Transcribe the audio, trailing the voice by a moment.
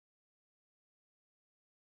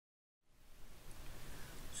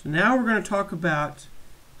So now we're going to talk about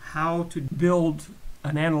how to build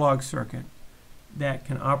an analog circuit that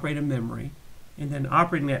can operate a memory and then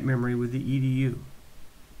operating that memory with the EDU.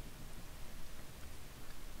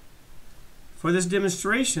 For this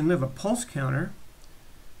demonstration of a pulse counter,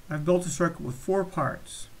 I've built a circuit with 4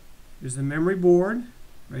 parts. Here's the memory board,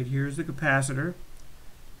 right here is the capacitor.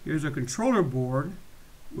 Here's a controller board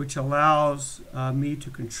which allows me to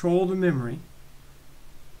control the memory.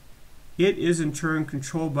 It is in turn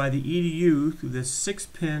controlled by the EDU through this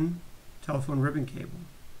 6-pin telephone ribbon cable.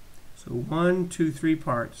 So 1, 2, 3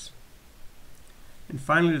 parts. And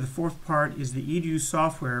finally, the 4th part is the EDU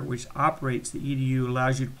software, which operates the EDU,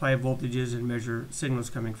 allows you to apply voltages and measure signals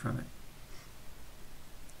coming from it.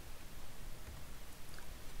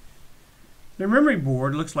 The memory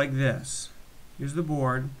board looks like this. Here's the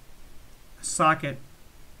board, a socket,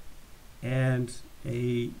 and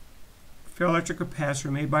a Ferroelectric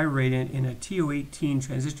capacitor made by Radiant in a TO18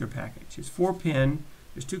 transistor package. It's 4-pin.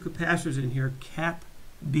 There's 2 capacitors in here. Cap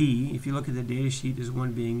B, if you look at the data sheet, is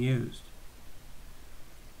one being used.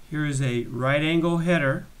 Here is a right angle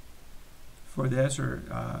header for this, or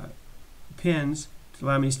pins, to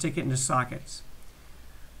allow me to stick it into sockets.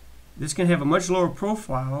 This can have a much lower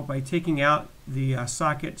profile by taking out the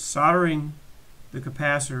socket, soldering the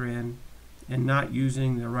capacitor in, and not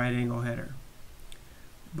using the right angle header.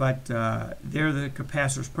 But there the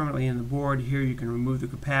capacitor is permanently in the board. Here you can remove the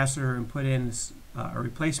capacitor and put in a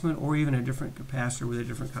replacement or even a different capacitor with a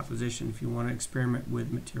different composition if you want to experiment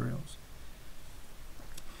with materials.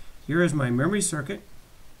 Here is my memory circuit,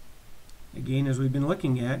 again as we've been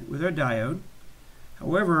looking at with our diode.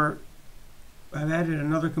 However, I've added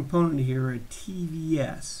another component here, a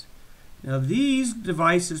TVS. Now these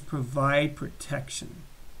devices provide protection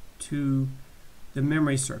to the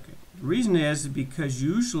memory circuit. The reason is because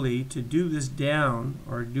usually to do this down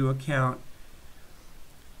or do a count,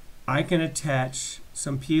 I can attach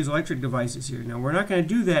some piezoelectric devices here. Now we're not going to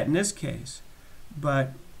do that in this case,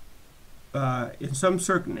 but in some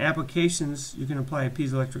certain applications you can apply a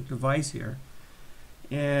piezoelectric device here.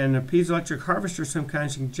 And a piezoelectric harvester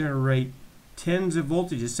sometimes can generate tens of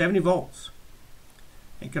voltages, 70 volts.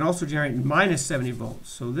 It can also generate minus 70 volts.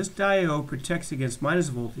 So this diode protects against minus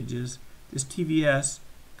voltages. This TVS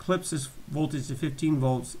clips this voltage to 15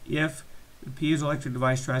 volts if the piezoelectric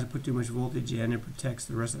device tries to put too much voltage in, and protects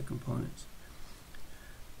the rest of the components.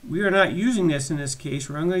 We are not using this in this case.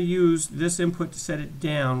 We're going to use this input to set it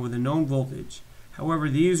down with a known voltage. However,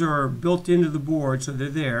 these are built into the board, so they're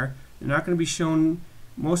there. They're not going to be shown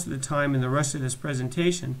most of the time in the rest of this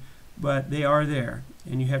presentation, but they are there.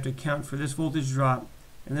 And you have to account for this voltage drop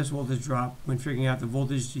and this voltage drop when figuring out the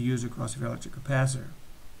voltage to use across a Ferroelectric capacitor.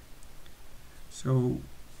 So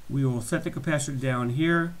we will set the capacitor down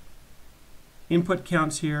here, input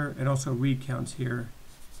counts here, and also read counts here.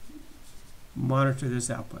 Monitor this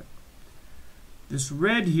output. This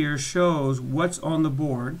red here shows what's on the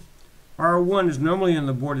board. R1 is normally on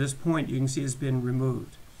the board at this point. You can see it's been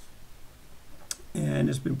removed. And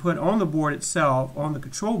it's been put on the board itself, on the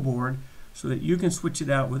control board, so that you can switch it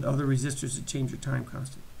out with other resistors to change your time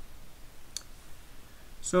constant.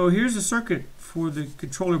 So here's the circuit for the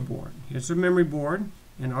controller board. Here's the memory board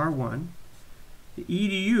in R1. The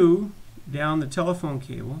EDU down the telephone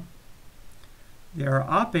cable. There are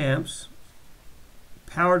op amps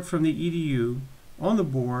powered from the EDU on the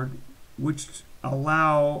board, which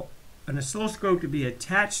allow an oscilloscope to be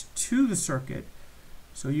attached to the circuit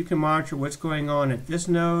so you can monitor what's going on at this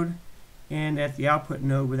node and at the output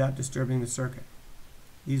node without disturbing the circuit.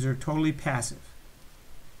 These are totally passive.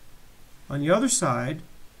 On the other side,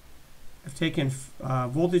 I've taken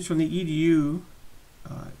voltage from the EDU,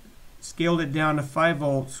 scaled it down to 5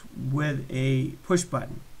 volts with a push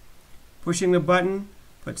button. Pushing the button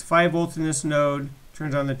puts 5 volts in this node,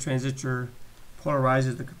 turns on the transistor,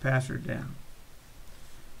 polarizes the capacitor down.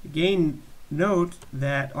 Again, note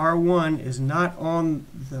that R1 is not on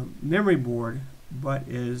the memory board, but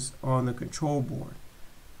is on the control board.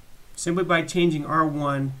 Simply by changing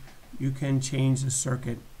R1, you can change the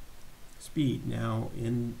circuit speed. Now,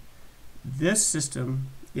 in this system,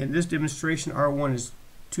 in this demonstration, R1 is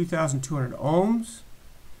 2,200 ohms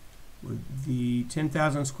with the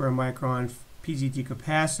 10,000 square micron PZT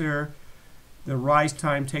capacitor. The rise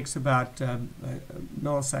time takes about a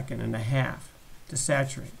millisecond and a half to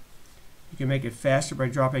saturate. You can make it faster by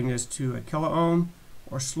dropping this to a kilo ohm,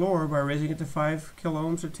 or slower by raising it to 5 kilo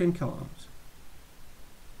ohms or 10 kilo ohms.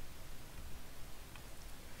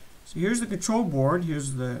 So here's the control board.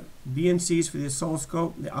 Here's the BNCs for the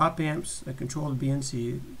oscilloscope, the op amps that control the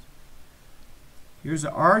BNC. Here's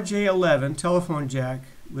the RJ11 telephone jack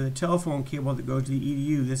with a telephone cable that goes to the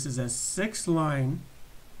EDU. This is a 6-line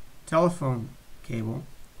telephone cable,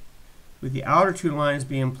 with the outer two lines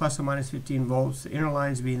being plus or minus 15 volts, the inner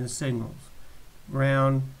lines being the signals.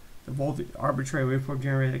 Ground, the voltage, arbitrary waveform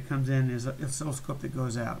generator that comes in is an oscilloscope that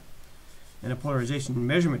goes out. And a polarization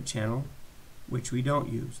measurement channel, which we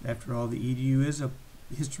don't use. After all, the EDU is a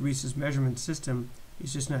hysteresis measurement system.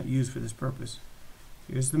 It's just not used for this purpose.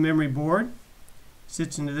 Here's the memory board.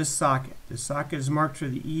 Sits into this socket. The socket is marked for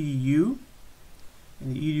the EDU,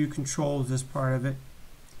 and the EDU controls this part of it.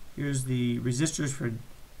 Here's the resistors for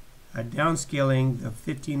downscaling the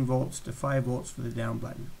 15 volts to 5 volts for the down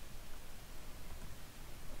button.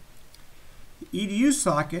 The EDU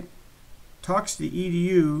socket talks to the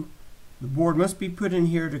EDU. The board must be put in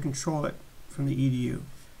here to control it from the EDU.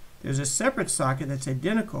 There's a separate socket that's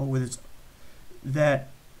identical with its that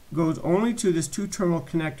goes only to this two-terminal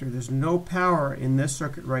connector. There's no power in this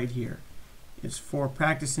circuit right here. It's for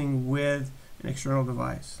practicing with an external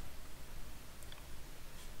device.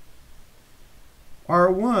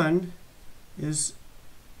 R1 is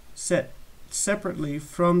set separately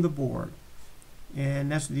from the board,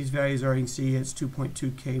 and that's what these values are. You can see it's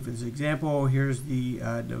 2.2K for this example. Here's the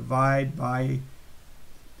divide by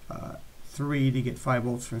 3 to get 5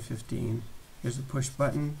 volts from 15. Here's the push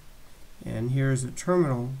button, and here's the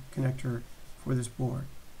terminal connector for this board.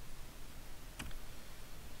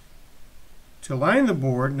 To line the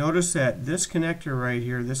board, notice that this connector right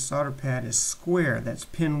here, this solder pad, is square. That's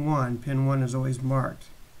pin 1. Pin 1 is always marked.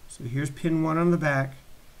 So here's pin 1 on the back,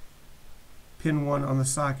 pin 1 on the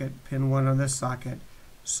socket, pin 1 on this socket.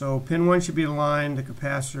 So pin 1 should be aligned the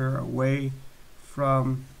capacitor away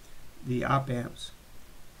from the op amps.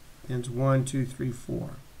 Pins 1, 2, 3, 4.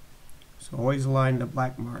 So always align the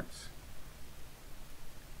black marks.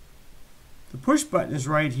 The push button is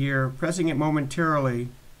right here. Pressing it momentarily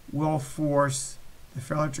will force the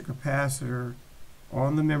ferroelectric capacitor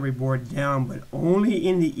on the memory board down, but only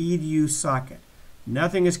in the EDU socket.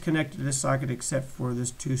 Nothing is connected to this socket except for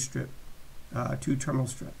this two-terminal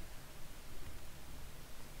strip.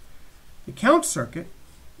 The count circuit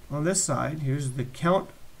on this side, here's the count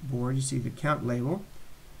board. You see the count label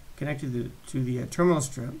connected to the terminal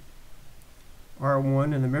strip,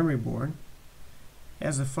 R1 and the memory board,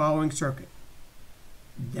 has the following circuit.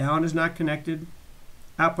 Down is not connected,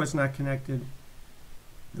 output's not connected.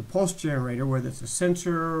 The pulse generator, whether it's a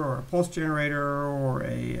sensor or a pulse generator or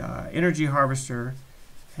a energy harvester,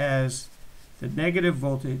 has the negative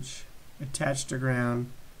voltage attached to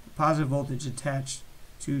ground, the positive voltage attached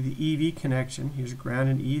to the EV connection. Here's ground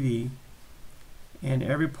and EV, and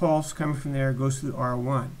every pulse coming from there goes through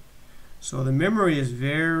R1. So the memory is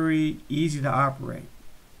very easy to operate.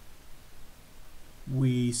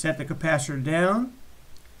 We set the capacitor down,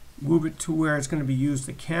 move it to where it's going to be used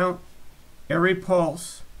to count. Every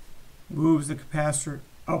pulse moves the capacitor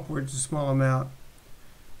upwards a small amount.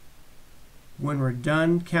 When we're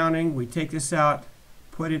done counting, we take this out,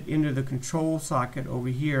 put it into the control socket over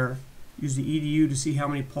here, use the EDU to see how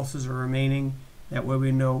many pulses are remaining. That way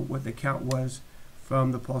we know what the count was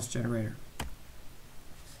from the pulse generator.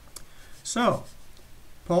 So,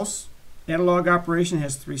 pulse analog operation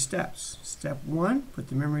has 3 steps. Step 1, put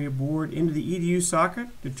the memory board into the EDU socket,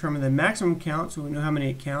 determine the maximum count so we know how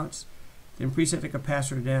many it counts, then preset the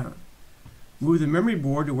capacitor down. Move the memory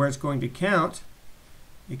board to where it's going to count.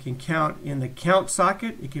 It can count in the count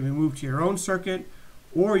socket, it can be moved to your own circuit,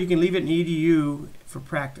 or you can leave it in EDU for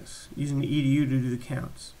practice, using the EDU to do the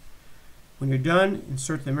counts. When you're done,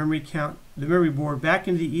 insert the memory board back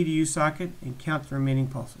into the EDU socket and count the remaining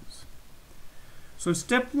pulses. So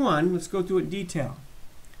step 1, let's go through it in detail.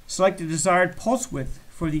 Select the desired pulse width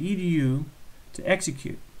for the EDU to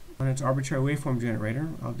execute on its arbitrary waveform generator.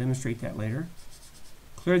 I'll demonstrate that later.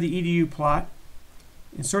 Clear the EDU plot.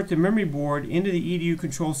 Insert the memory board into the EDU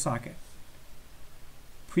control socket.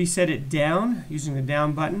 Preset it down using the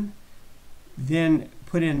down button. Then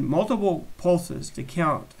put in multiple pulses to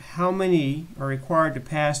count how many are required to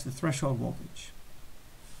pass the threshold voltage.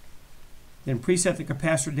 Then preset the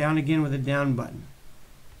capacitor down again with the down button.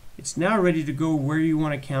 It's now ready to go where you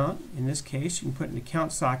want to count. In this case, you can put it in the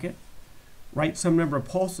count socket. Write some number of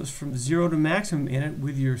pulses from 0 to maximum in it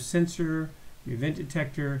with your sensor, your event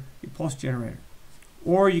detector, your pulse generator.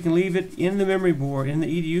 Or you can leave it in the memory board, in the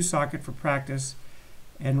EDU socket for practice,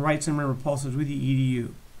 and write some number of pulses with the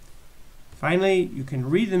EDU. Finally, you can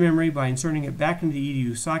read the memory by inserting it back into the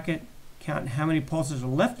EDU socket, count how many pulses are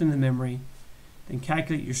left in the memory, then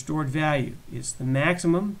calculate your stored value. It's the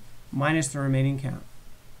maximum minus the remaining count.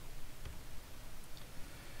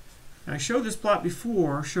 Now, I showed this plot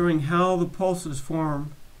before showing how the pulses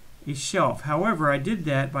form a shelf. However, I did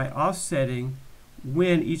that by offsetting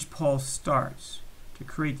when each pulse starts to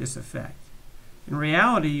create this effect. In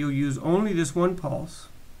reality, you'll use only this one pulse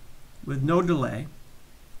with no delay.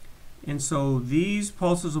 And so these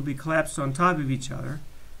pulses will be collapsed on top of each other.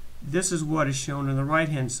 This is what is shown on the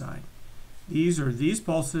right-hand side. These are these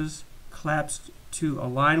pulses collapsed to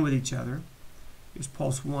align with each other. Here's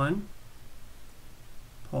pulse 1,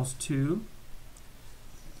 pulse 2,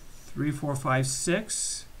 3, 4, 5,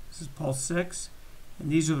 6. This is pulse 6.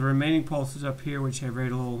 And these are the remaining pulses up here, which have very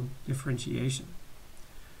little differentiation.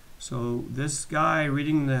 So this guy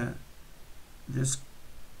reading this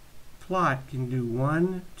plot can do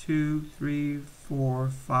 1, 2, 3, 4,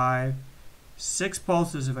 5, 6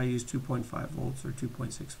 pulses if I use 2.5 volts or 2.6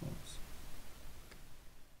 volts.